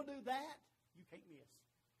 If you'll do that, you can't miss.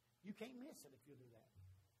 You can't miss it if you'll do that.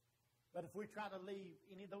 But if we try to leave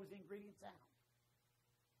any of those ingredients out,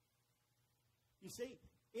 you see,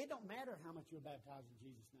 it don't matter how much you're baptized in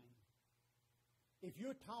Jesus' name. If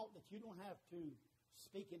you're taught that you don't have to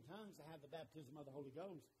speak in tongues to have the baptism of the Holy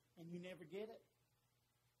Ghost, and you never get it,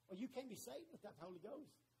 well, you can't be saved without the Holy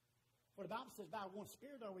Ghost. For the Bible says, by one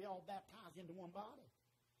Spirit are we all baptized into one body.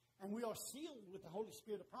 And we are sealed with the Holy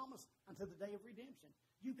Spirit of promise until the day of redemption.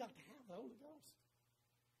 You've got to have the Holy Ghost.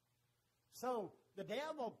 So, the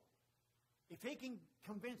devil, if he can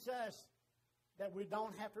convince us that we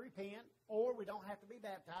don't have to repent, or we don't have to be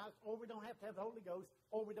baptized, or we don't have to have the Holy Ghost,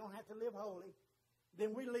 or we don't have to live holy,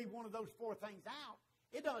 then we leave one of those four things out.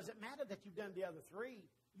 It doesn't matter that you've done the other three.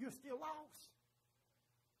 You're still lost.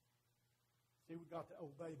 See, we've got to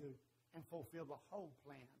obey and fulfill the whole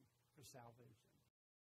plan for salvation.